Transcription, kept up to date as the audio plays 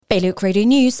Bailiwick Radio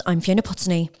News, I'm Fiona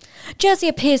Potney. Jersey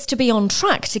appears to be on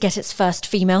track to get its first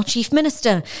female Chief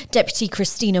Minister. Deputy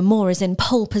Christina Moore is in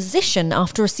pole position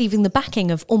after receiving the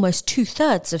backing of almost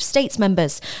 2/3 of states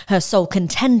members. Her sole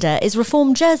contender is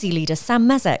Reform Jersey leader Sam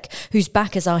Mezek, whose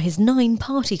backers are his 9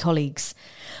 party colleagues.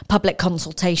 Public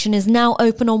consultation is now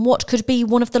open on what could be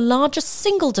one of the largest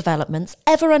single developments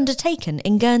ever undertaken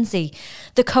in Guernsey.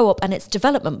 The co-op and its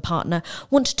development partner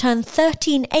want to turn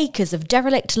 13 acres of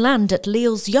derelict land at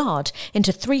Leal's Yard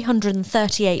into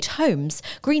 338 homes,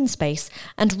 green space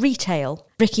and retail.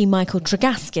 Ricky Michael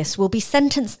Dragaskis will be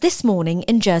sentenced this morning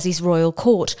in Jersey's Royal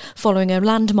Court following a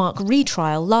landmark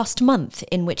retrial last month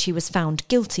in which he was found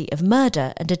guilty of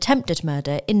murder and attempted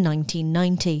murder in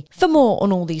 1990. For more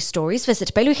on all these stories,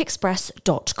 visit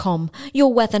bailiwickexpress.com.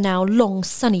 Your weather now: long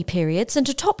sunny periods and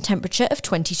a top temperature of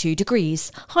 22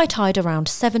 degrees. High tide around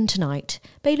 7 tonight.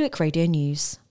 Bailiwick Radio News.